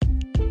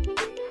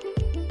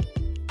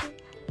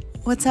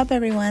What's up,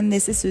 everyone?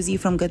 This is Susie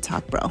from Good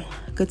Talk Bro.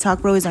 Good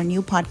Talk Bro is our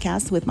new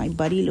podcast with my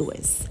buddy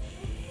Louis.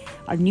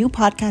 Our new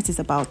podcast is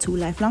about two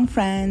lifelong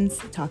friends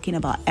talking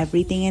about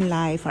everything in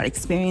life, our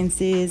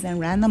experiences, and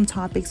random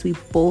topics we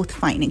both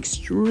find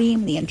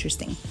extremely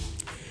interesting.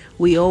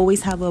 We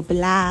always have a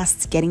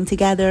blast getting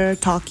together,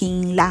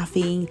 talking,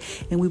 laughing,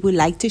 and we would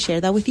like to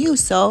share that with you.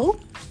 So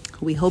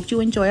we hope you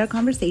enjoy our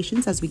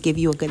conversations as we give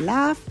you a good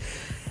laugh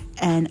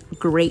and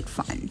great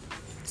fun.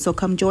 So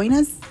come join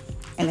us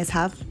and let's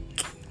have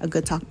a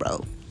good talk,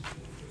 bro.